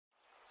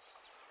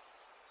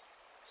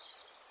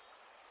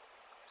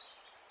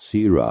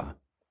Sirah,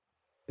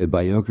 a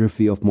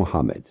biography of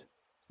Muhammad,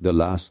 the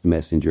last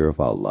messenger of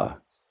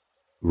Allah,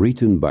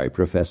 written by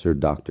Professor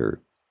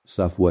Dr.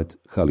 Safwat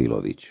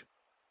Khalilovich.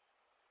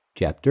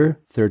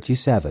 Chapter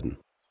 37.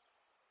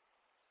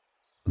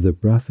 The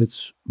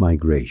Prophet's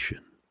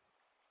Migration.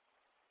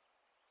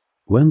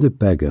 When the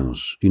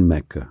pagans in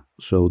Mecca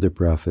saw the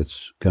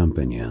Prophet's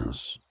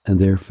companions and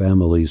their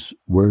families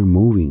were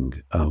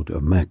moving out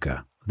of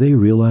Mecca, they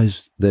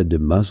realized that the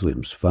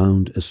Muslims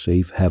found a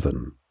safe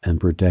haven and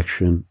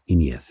protection in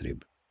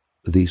Yathrib.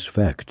 This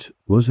fact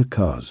was a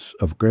cause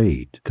of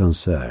great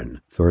concern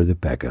for the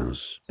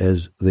pagans,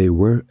 as they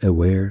were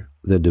aware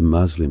that the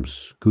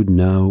Muslims could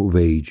now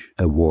wage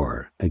a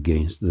war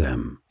against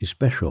them,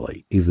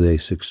 especially if they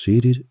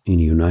succeeded in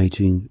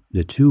uniting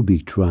the two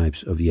big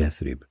tribes of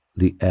Yathrib,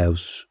 the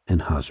Aus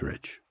and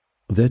Khazraj.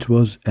 That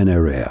was an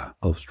area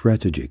of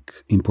strategic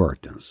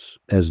importance,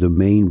 as the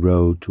main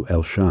road to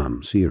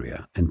El-Sham,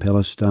 Syria, and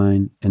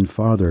Palestine, and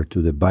farther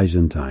to the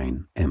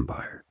Byzantine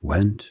Empire,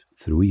 went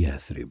through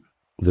Yathrib.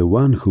 The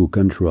one who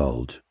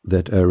controlled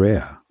that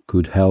area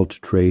could halt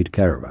trade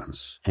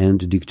caravans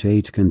and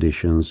dictate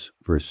conditions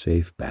for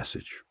safe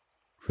passage.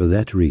 For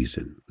that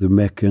reason, the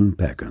Meccan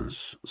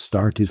pagans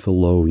started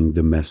following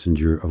the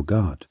messenger of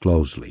God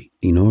closely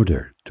in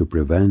order to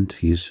prevent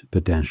his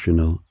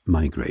potential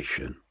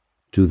migration.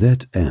 To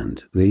that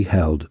end, they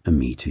held a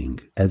meeting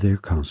at their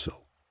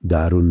council,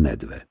 Darun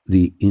Nedwe,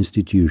 the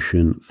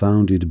institution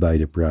founded by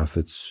the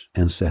Prophet's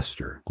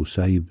ancestor,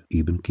 Qusayb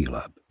ibn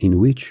Kilab, in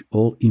which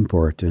all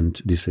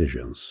important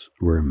decisions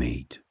were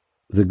made.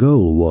 The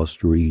goal was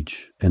to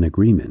reach an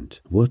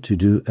agreement what to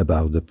do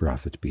about the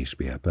Prophet, peace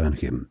be upon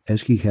him,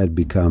 as he had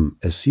become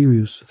a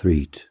serious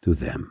threat to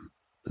them.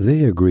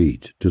 They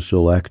agreed to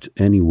select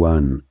any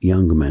one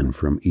young man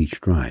from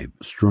each tribe,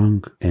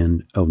 strong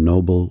and of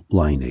noble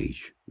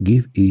lineage,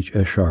 give each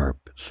a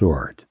sharp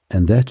sword,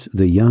 and that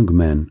the young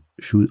men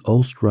should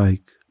all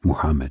strike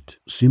Muhammad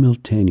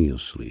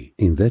simultaneously.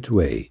 In that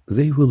way,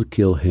 they would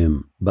kill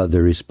him, but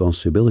the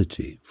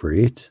responsibility for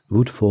it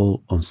would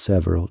fall on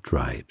several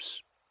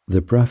tribes.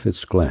 The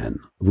Prophet's clan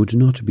would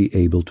not be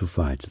able to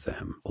fight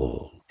them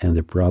all, and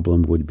the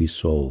problem would be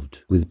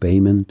solved with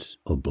payment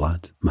of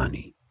blood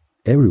money.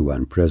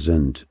 Everyone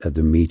present at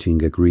the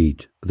meeting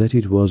agreed that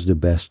it was the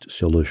best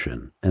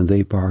solution, and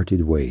they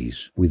parted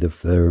ways with a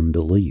firm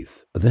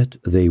belief that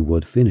they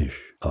would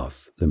finish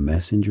off the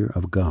messenger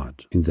of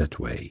God in that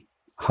way.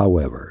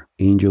 However,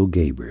 Angel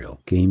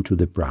Gabriel came to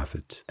the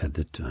Prophet at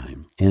the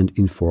time and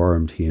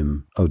informed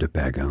him of the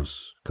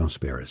pagans'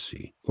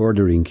 conspiracy,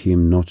 ordering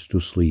him not to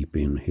sleep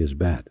in his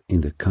bed in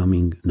the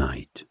coming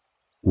night.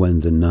 When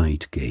the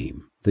night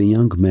came, the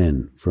young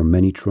men from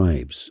many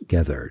tribes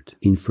gathered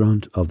in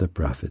front of the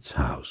Prophet's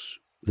house.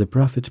 The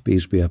Prophet,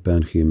 peace be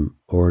upon him,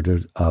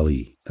 ordered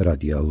Ali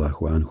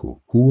radiallahu anhu,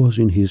 who was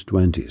in his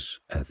 20s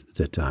at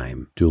the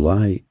time, to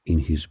lie in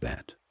his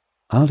bed.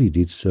 Ali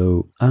did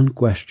so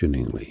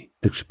unquestioningly,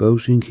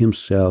 exposing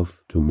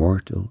himself to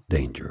mortal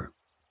danger.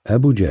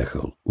 Abu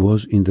Jahl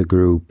was in the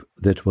group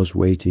that was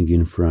waiting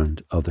in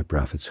front of the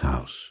Prophet's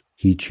house.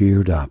 He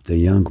cheered up the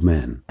young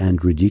man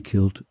and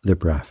ridiculed the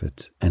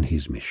Prophet and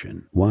his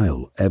mission,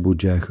 while Abu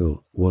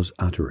Jahl was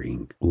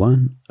uttering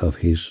one of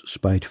his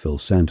spiteful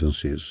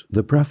sentences.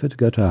 The Prophet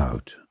got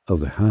out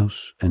of the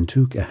house and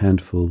took a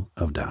handful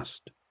of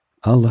dust.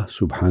 Allah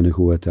subhanahu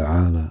wa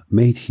ta'ala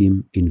made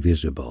him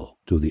invisible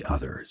to the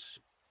others.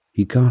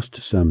 He cast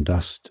some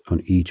dust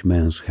on each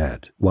man's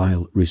head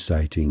while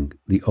reciting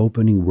the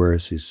opening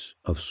verses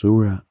of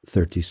Surah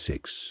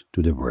 36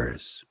 to the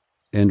verse,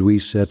 "And we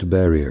set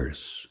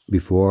barriers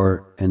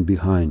before and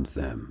behind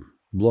them,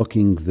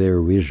 blocking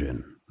their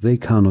vision. They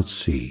cannot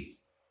see."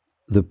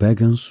 The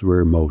pagans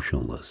were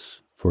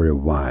motionless for a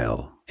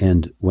while,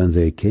 and when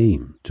they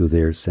came to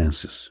their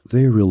senses,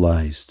 they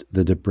realized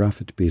that the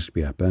Prophet, peace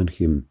be upon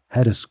him,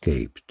 had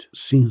escaped,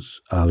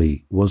 since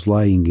Ali was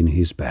lying in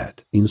his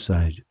bed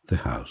inside the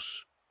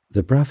house.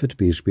 The Prophet,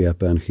 peace be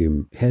upon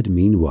him, had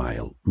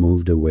meanwhile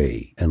moved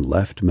away and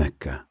left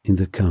Mecca in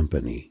the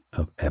company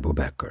of Abu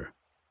Bakr.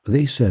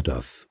 They set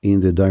off in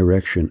the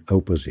direction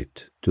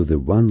opposite to the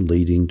one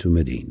leading to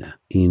Medina,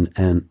 in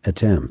an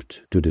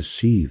attempt to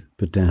deceive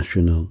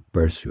potential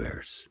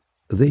pursuers.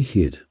 They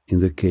hid in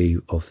the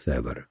cave of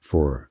Thabr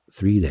for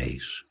 3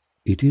 days.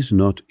 It is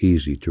not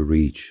easy to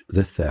reach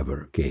the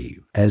Thabr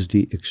cave, as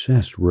the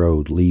access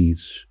road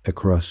leads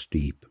across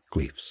steep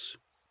cliffs.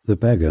 The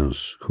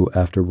pagans who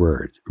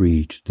afterward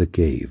reached the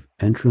cave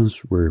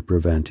entrance were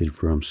prevented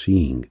from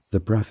seeing the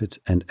Prophet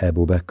and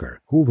Abu Bakr,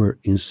 who were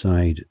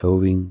inside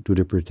owing to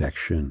the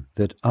protection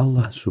that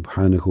Allah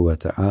subhanahu wa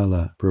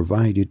ta'ala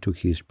provided to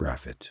his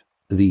Prophet.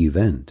 The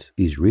event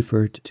is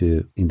referred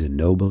to in the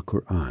Noble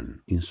Quran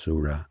in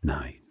Surah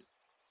 9.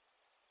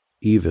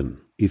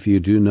 Even if you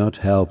do not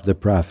help the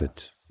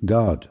Prophet,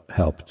 God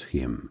helped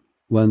him.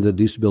 When the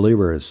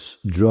disbelievers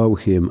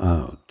drove him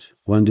out,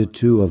 when the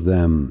two of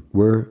them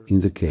were in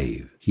the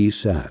cave, he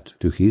said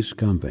to his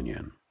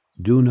companion,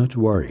 "Do not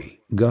worry,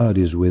 God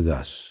is with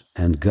us,"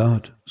 and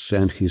God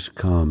sent his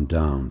calm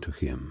down to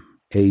him.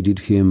 aided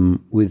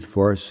him with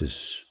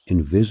forces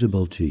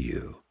invisible to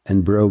you,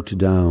 and brought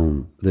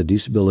down the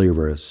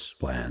disbelievers'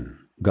 plan.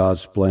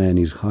 God's plan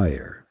is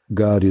higher.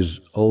 God is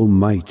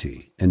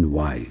almighty and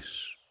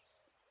wise.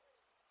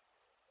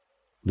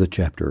 The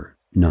chapter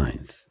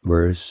 9th,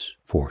 verse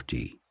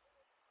 40.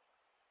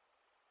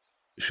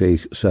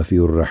 Sheikh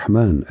Safiur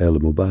Rahman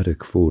al-Mubarak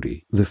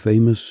Furi, the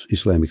famous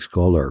Islamic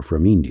scholar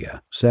from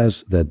India,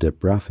 says that the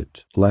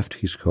Prophet left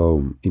his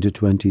home in the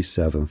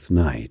 27th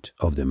night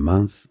of the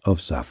month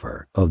of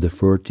Safar of the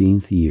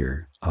 14th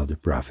year of the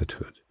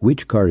prophethood,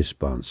 which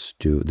corresponds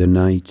to the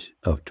night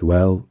of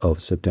 12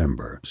 of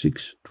September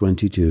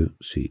 622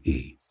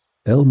 CE.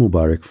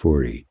 Al-Mubarak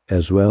Furi,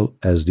 as well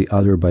as the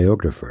other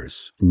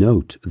biographers,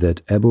 note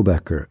that Abu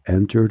Bakr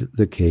entered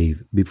the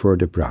cave before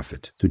the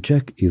Prophet to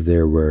check if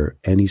there were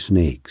any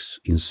snakes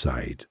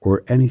inside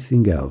or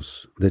anything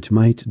else that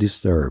might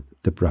disturb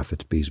the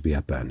Prophet, peace be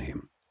upon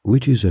him,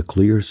 which is a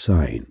clear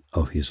sign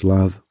of his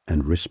love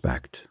and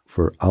respect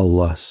for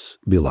Allah's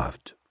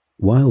beloved.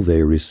 While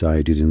they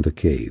resided in the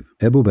cave,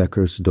 Abu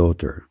Bakr's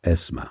daughter,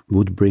 Esma,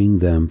 would bring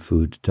them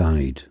food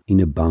tied in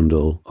a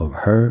bundle of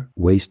her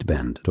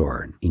waistband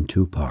torn in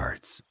two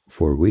parts,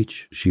 for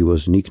which she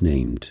was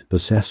nicknamed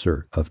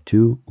possessor of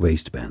two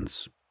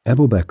waistbands.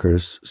 Abu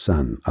Bakr's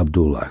son,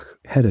 Abdullah,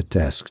 had a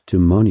task to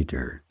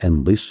monitor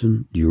and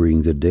listen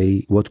during the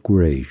day what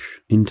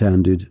Quraysh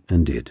intended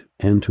and did,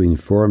 and to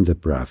inform the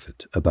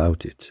Prophet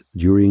about it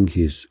during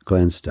his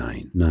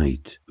clandestine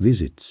night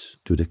visits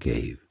to the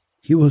cave.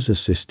 He was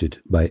assisted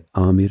by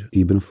Amir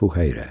ibn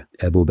Fuhaira,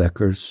 Abu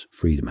Bakr's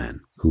freedman,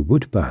 who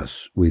would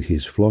pass with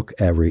his flock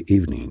every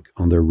evening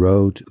on the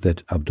road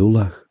that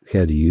Abdullah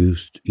had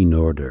used in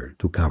order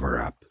to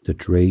cover up the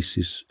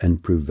traces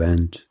and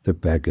prevent the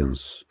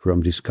pagans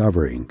from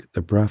discovering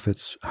the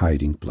Prophet's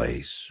hiding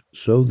place.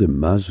 So the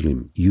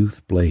Muslim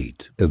youth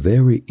played a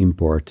very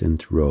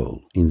important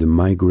role in the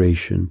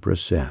migration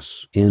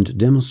process and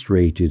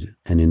demonstrated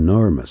an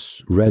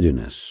enormous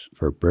readiness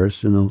for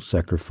personal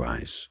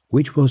sacrifice,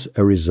 which was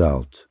a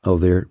result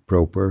of their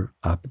proper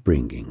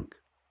upbringing.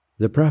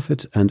 The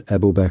Prophet and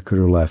Abu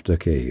Bakr left the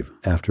cave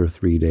after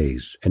 3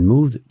 days and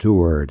moved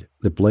toward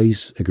the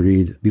place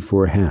agreed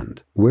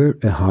beforehand, where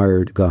a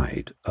hired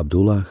guide,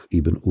 Abdullah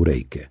ibn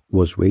Urayke,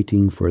 was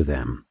waiting for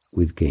them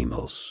with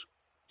camels.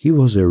 He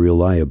was a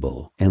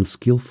reliable and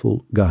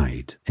skillful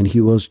guide, and he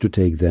was to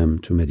take them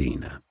to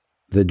Medina.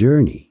 The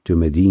journey to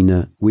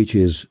Medina, which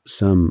is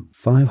some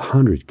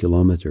 500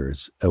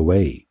 kilometers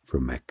away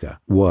from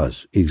Mecca,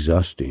 was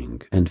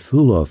exhausting and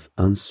full of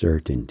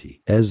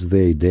uncertainty, as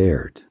they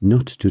dared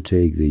not to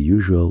take the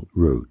usual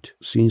route,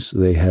 since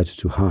they had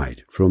to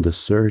hide from the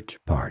search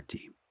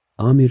party.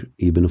 Amir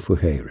ibn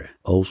Fuhaira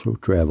also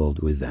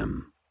traveled with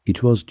them.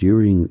 It was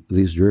during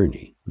this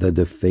journey that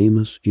the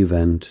famous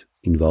event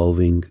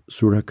involving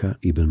Suraka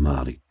ibn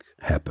Malik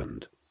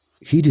happened.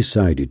 He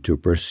decided to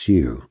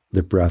pursue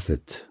the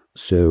Prophet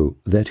so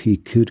that he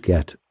could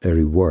get a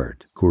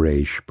reward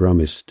Quraysh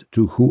promised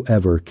to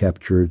whoever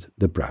captured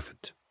the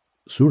Prophet.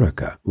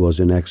 Suraka was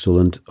an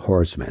excellent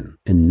horseman,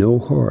 and no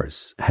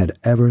horse had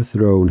ever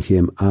thrown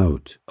him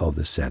out of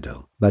the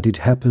saddle, but it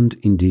happened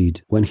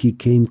indeed when he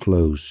came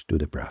close to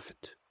the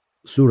Prophet.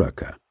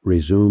 Suraka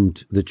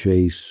resumed the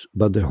chase,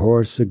 but the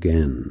horse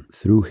again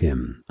threw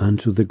him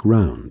onto the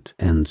ground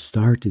and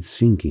started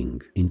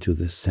sinking into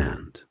the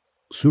sand.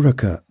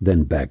 Suraka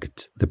then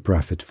begged the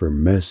Prophet for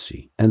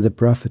mercy, and the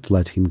Prophet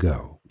let him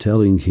go,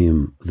 telling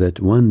him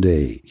that one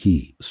day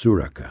he,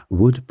 Suraka,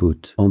 would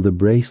put on the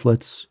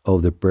bracelets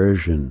of the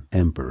Persian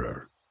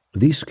emperor.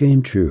 This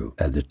came true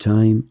at the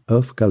time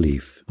of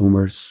Caliph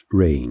Umar's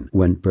reign,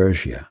 when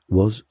Persia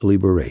was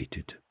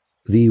liberated.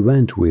 The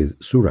event with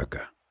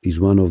Suraka is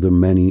one of the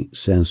many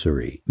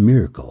sensory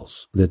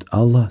miracles that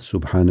Allah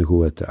subhanahu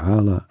wa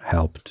ta'ala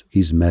helped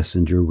his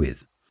messenger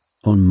with.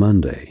 On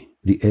Monday,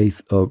 the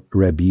 8th of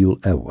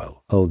Rabiul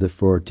Awwal of the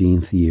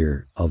 14th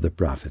year of the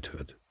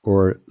prophethood,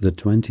 or the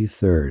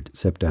 23rd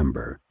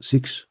September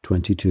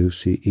 622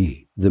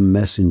 CE, the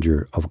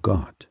messenger of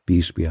God,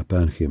 peace be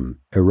upon him,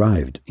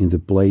 arrived in the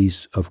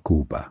place of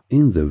Quba,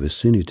 in the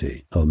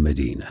vicinity of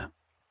Medina.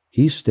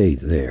 He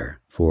stayed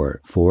there for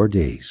 4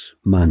 days,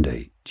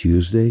 Monday,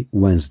 Tuesday,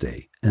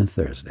 Wednesday, and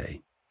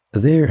Thursday.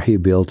 There he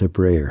built a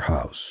prayer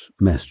house,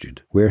 masjid,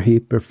 where he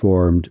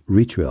performed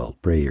ritual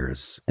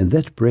prayers, and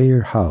that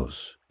prayer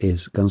house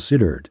is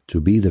considered to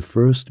be the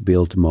first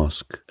built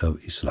mosque of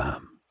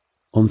Islam.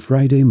 On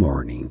Friday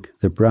morning,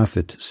 the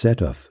Prophet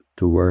set off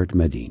toward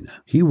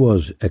Medina. He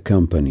was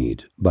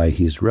accompanied by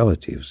his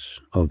relatives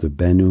of the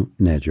Banu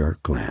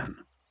Najjar clan.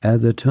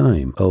 At the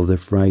time of the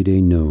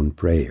Friday noon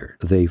prayer,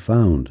 they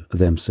found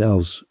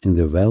themselves in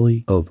the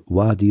valley of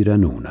Wadi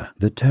Ranuna,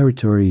 the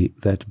territory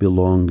that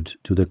belonged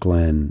to the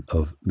clan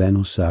of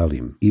Banu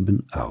Salim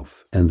ibn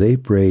Auf, and they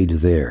prayed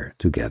there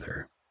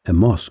together. A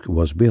mosque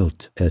was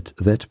built at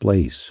that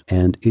place,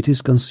 and it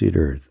is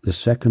considered the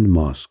second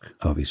mosque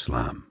of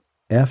Islam.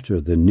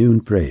 After the noon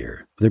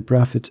prayer, the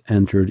Prophet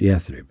entered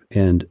Yathrib,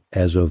 and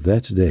as of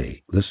that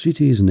day, the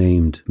city is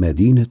named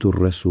Madinatul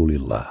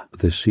Rasulillah,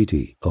 the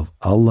city of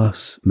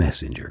Allah's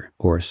Messenger,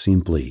 or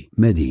simply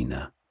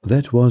Medina.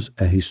 That was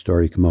a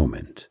historic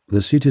moment.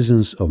 The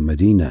citizens of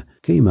Medina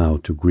came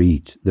out to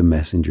greet the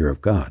Messenger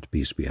of God,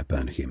 peace be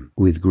upon him,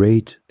 with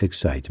great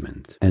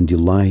excitement and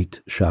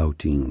delight,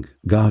 shouting,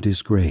 "God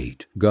is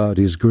great! God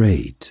is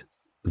great!"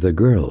 The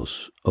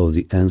girls of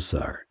the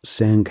Ansar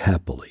sang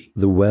happily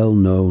the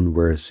well-known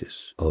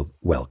verses of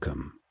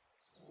welcome.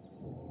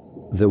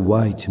 The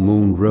white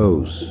moon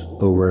rose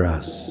over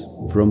us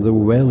from the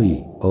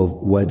valley of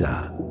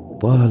Wada.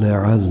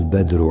 طالع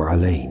البدر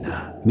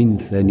علينا من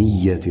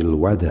ثنية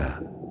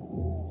الوداع.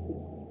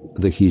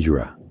 The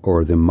Hijrah,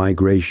 or the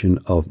migration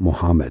of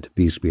Muhammad,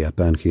 peace be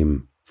upon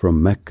him,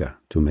 from Mecca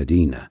to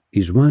Medina,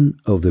 is one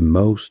of the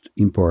most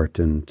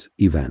important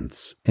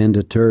events and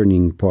a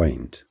turning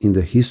point in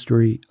the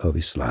history of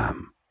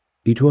Islam.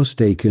 It was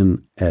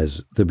taken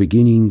as the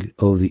beginning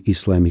of the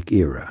Islamic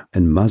era,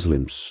 and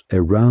Muslims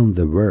around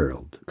the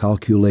world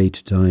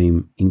calculate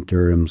time in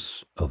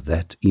terms of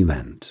that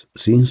event.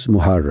 Since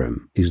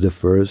Muharram is the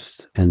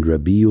first and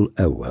Rabiul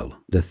Awwal,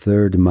 the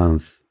third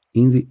month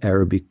in the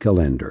Arabic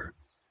calendar,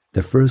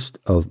 the first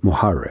of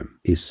Muharram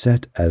is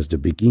set as the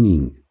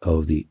beginning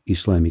of the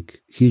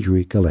Islamic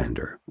Hijri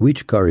calendar,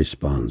 which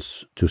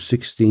corresponds to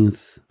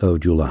 16th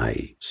of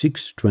July,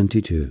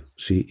 622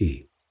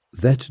 CE.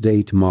 That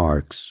date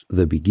marks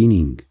the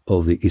beginning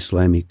of the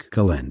Islamic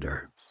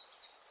calendar.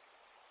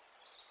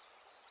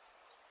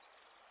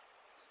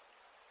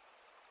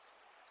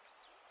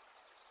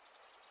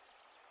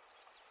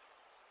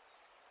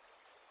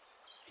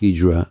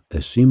 Hijrah,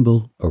 a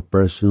symbol of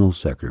personal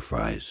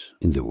sacrifice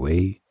in the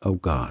way of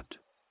God.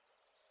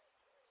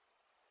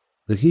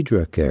 The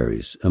Hijrah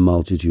carries a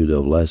multitude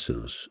of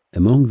lessons,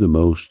 among the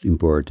most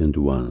important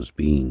ones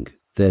being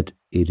that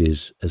it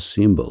is a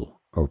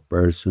symbol of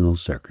personal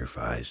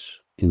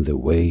sacrifice in the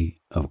way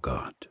of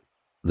God.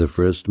 The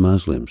first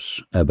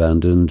Muslims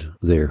abandoned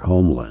their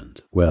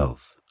homeland,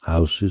 wealth,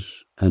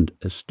 houses, and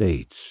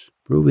estates,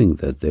 proving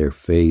that their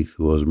faith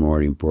was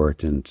more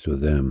important to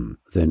them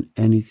than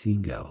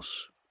anything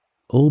else.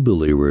 All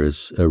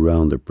believers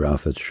around the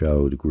Prophet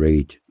showed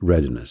great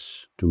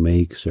readiness to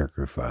make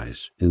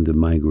sacrifice in the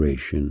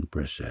migration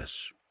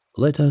process.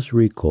 Let us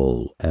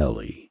recall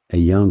Ali, a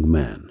young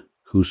man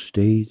who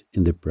stayed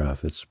in the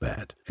Prophet's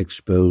bed,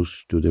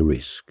 exposed to the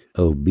risk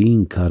of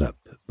being cut up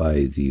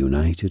by the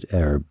United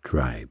Arab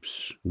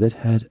Tribes that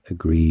had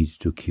agreed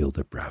to kill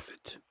the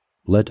Prophet.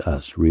 Let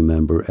us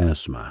remember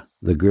Asma,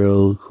 the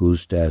girl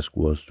whose task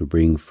was to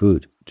bring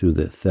food to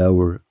the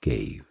Thawr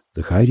cave,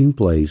 the hiding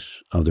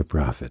place of the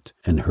Prophet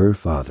and her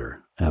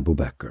father, Abu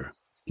Bakr,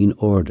 in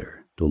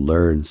order to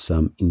learn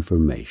some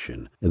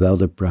information about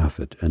the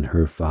Prophet and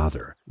her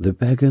father. The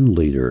pagan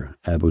leader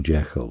Abu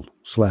Jahl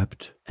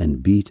slapped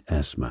and beat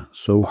Asma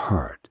so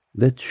hard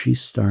that she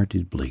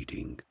started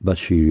bleeding, but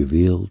she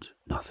revealed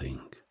nothing.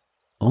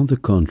 On the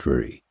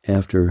contrary,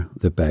 after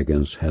the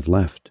pagans had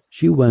left,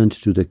 she went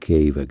to the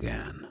cave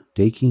again,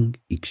 taking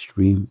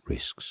extreme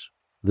risks.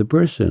 The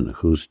person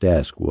whose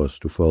task was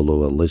to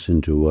follow and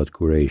listen to what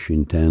Quraysh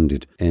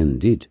intended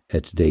and did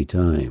at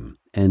daytime,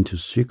 and to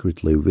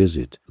secretly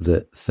visit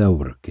the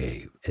Thawr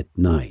cave at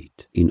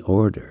night in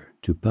order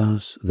to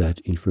pass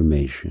that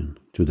information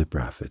to the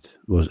Prophet,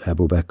 was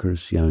Abu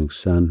Bakr's young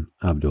son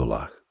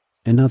Abdullah.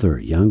 Another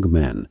young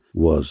man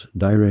was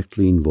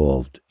directly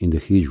involved in the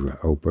Hijrah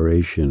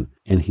operation,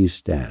 and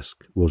his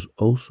task was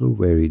also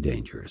very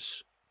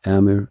dangerous.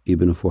 Amir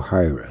ibn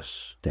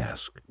Fuhaira's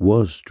task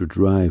was to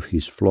drive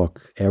his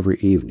flock every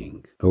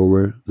evening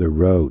over the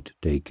road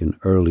taken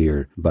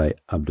earlier by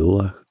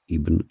Abdullah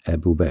ibn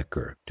Abu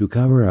Bakr to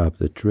cover up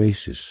the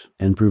traces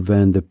and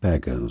prevent the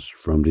pagans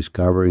from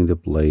discovering the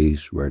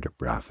place where the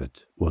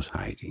Prophet was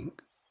hiding.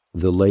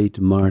 The late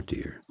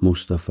martyr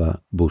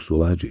Mustafa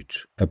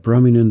Busulagic, a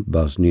prominent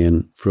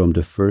Bosnian from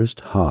the first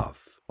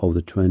half of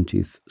the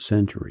 20th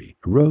century,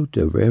 wrote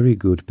a very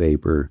good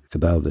paper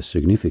about the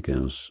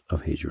significance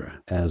of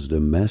Hijrah, as the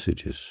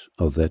messages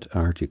of that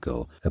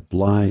article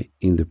apply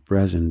in the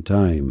present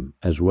time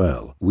as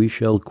well. We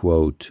shall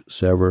quote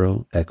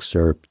several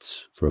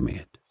excerpts from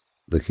it.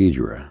 The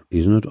Hijrah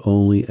is not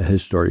only a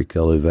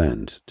historical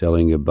event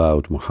telling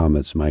about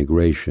Muhammad's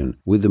migration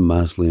with the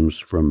Muslims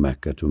from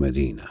Mecca to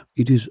Medina.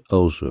 It is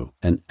also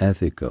an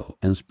ethical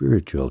and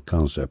spiritual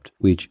concept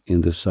which,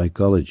 in the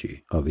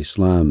psychology of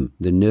Islam,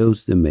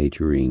 denotes the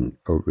maturing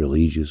of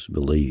religious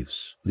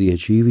beliefs, the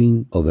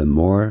achieving of a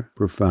more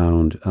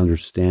profound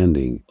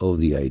understanding of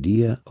the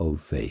idea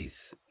of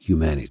faith,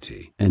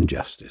 humanity, and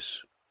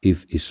justice.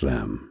 If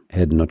Islam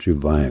had not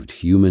revived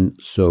human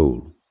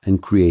soul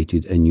and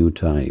created a new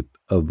type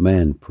of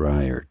man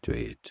prior to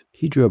it,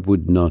 Hijrah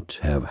would not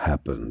have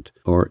happened,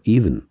 or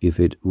even if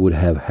it would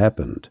have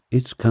happened,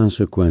 its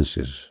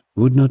consequences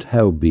would not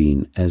have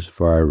been as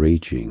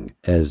far-reaching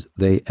as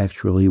they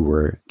actually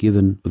were,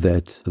 given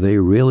that they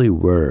really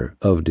were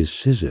of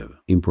decisive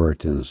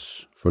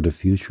importance for the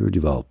future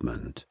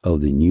development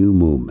of the new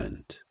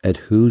movement, at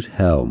whose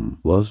helm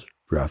was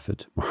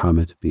Prophet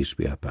Muhammad, peace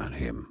be upon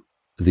him.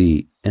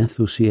 The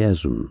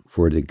enthusiasm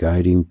for the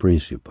guiding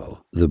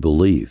principle, the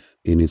belief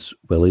in its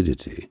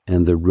validity,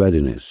 and the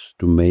readiness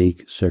to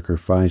make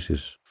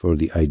sacrifices for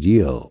the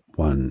ideal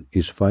one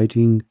is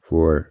fighting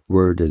for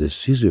were the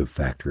decisive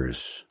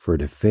factors for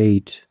the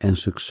fate and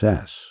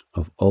success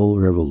of all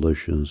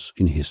revolutions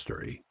in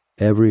history.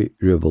 Every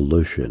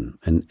revolution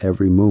and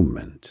every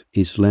movement,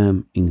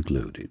 Islam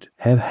included,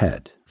 have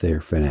had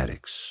their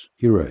fanatics,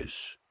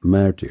 heroes,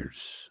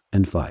 martyrs,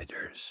 and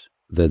fighters.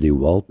 The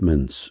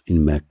developments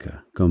in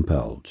Mecca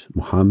compelled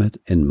Muhammad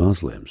and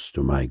Muslims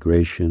to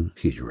migration,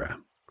 hijrah.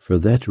 For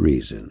that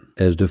reason,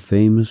 as the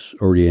famous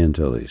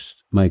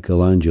Orientalist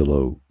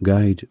Michelangelo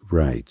Guide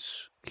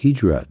writes,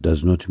 hijrah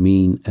does not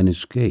mean an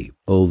escape,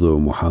 although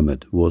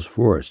Muhammad was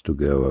forced to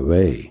go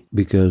away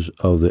because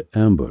of the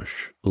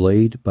ambush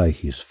laid by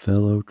his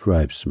fellow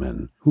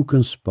tribesmen who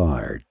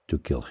conspired to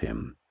kill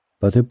him,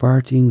 but a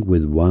parting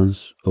with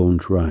one's own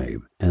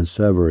tribe and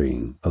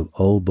severing of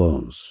all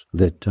bonds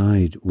that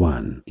tied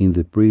one in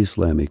the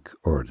pre-Islamic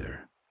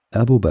order.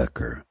 Abu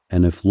Bakr,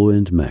 an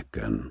affluent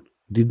Meccan,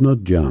 did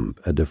not jump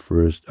at the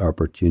first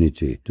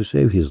opportunity to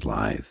save his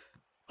life.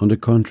 On the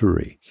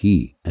contrary,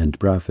 he and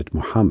Prophet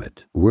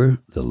Muhammad were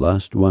the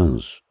last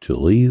ones to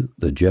leave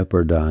the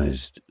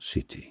jeopardized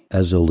city.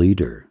 As a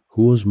leader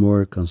who was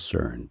more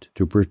concerned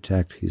to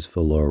protect his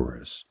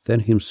followers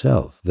than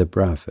himself, the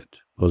Prophet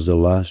was the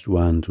last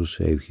one to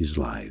save his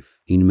life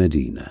in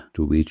Medina,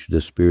 to which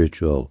the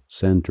spiritual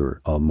center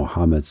of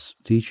Muhammad's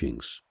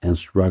teachings and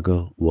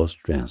struggle was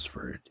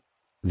transferred.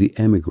 The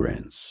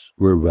emigrants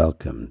were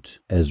welcomed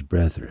as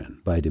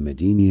brethren by the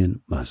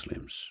Medinian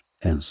Muslims,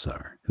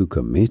 Ansar, who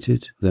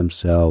committed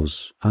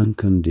themselves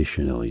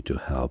unconditionally to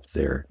help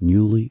their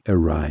newly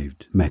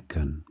arrived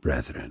Meccan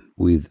brethren.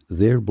 With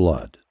their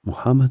blood,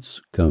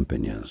 Muhammad's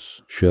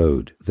companions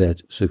showed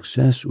that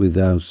success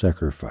without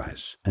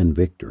sacrifice and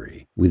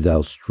victory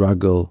without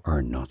struggle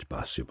are not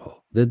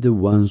possible, that the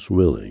ones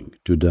willing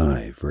to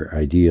die for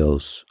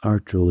ideals are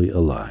truly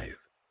alive.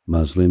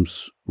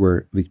 Muslims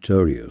were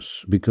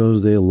victorious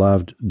because they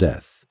loved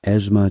death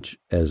as much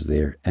as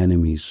their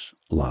enemies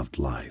loved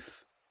life.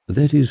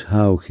 That is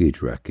how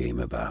Hijrah came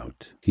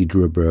about.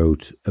 Hijrah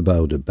brought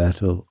about the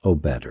Battle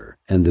of Badr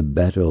and the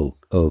Battle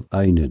of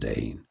Ain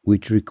Adain,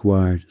 which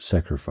required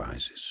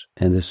sacrifices,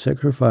 and the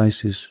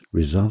sacrifices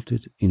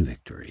resulted in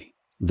victory.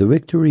 The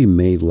victory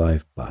made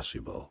life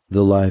possible.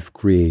 The life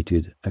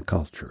created a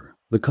culture.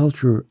 The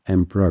culture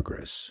and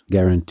progress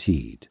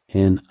guaranteed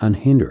an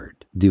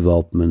unhindered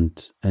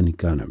development and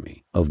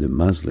economy of the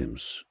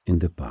Muslims in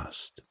the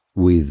past.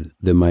 With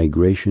the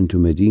migration to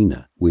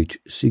Medina, which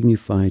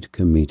signified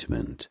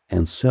commitment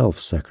and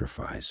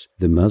self-sacrifice,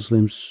 the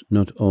Muslims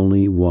not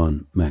only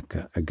won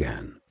Mecca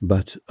again,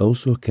 but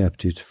also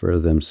kept it for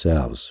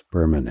themselves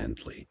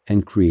permanently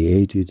and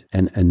created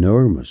an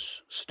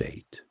enormous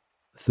state.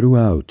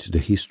 Throughout the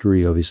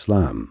history of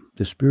Islam,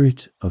 the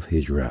spirit of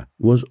Hijrah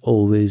was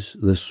always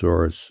the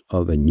source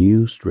of a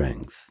new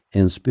strength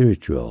and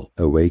spiritual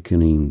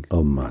awakening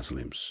of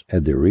Muslims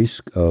at the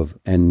risk of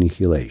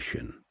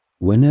annihilation.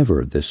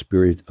 Whenever the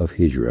spirit of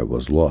Hijrah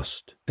was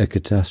lost, a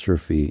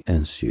catastrophe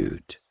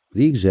ensued.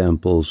 The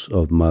examples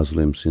of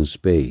Muslims in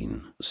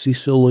Spain,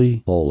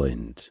 Sicily,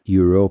 Poland,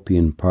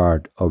 European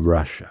part of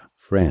Russia,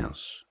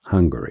 France,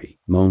 Hungary,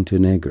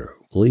 Montenegro,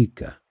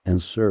 Lika,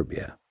 and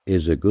Serbia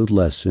is a good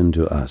lesson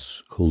to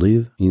us who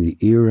live in the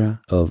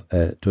era of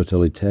a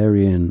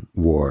totalitarian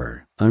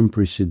war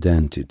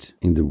unprecedented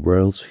in the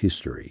world's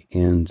history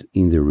and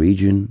in the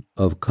region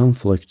of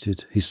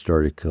conflicted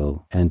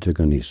historical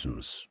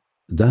antagonisms.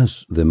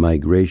 Does the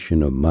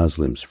migration of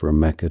Muslims from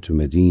Mecca to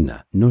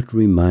Medina not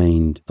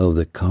remind of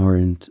the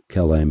current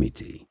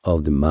calamity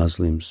of the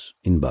Muslims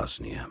in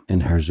Bosnia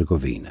and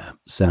Herzegovina,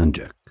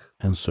 Sanjak,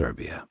 and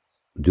Serbia?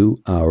 Do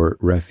our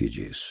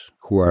refugees,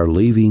 who are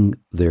leaving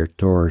their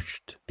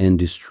torched and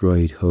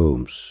destroyed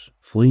homes,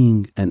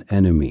 fleeing an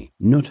enemy,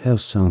 not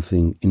have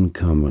something in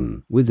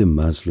common with the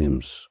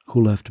Muslims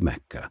who left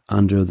Mecca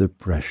under the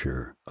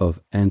pressure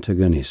of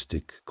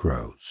antagonistic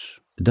crowds?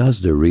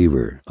 Does the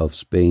river of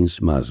Spain's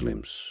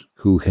Muslims,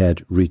 who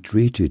had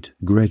retreated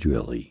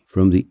gradually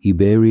from the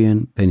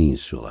Iberian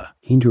Peninsula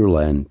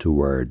hinterland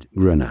toward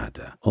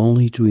Granada,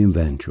 only to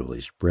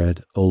eventually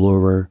spread all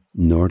over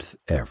North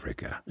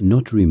Africa,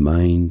 not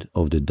remind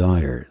of the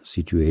dire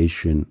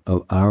situation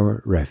of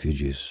our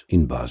refugees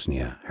in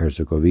Bosnia,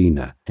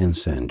 Herzegovina, and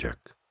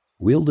Sanjak?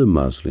 Will the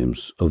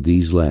Muslims of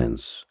these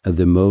lands, at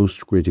the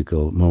most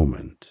critical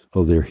moment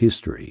of their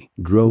history,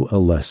 draw a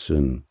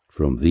lesson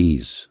from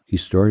these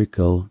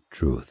historical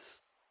truths?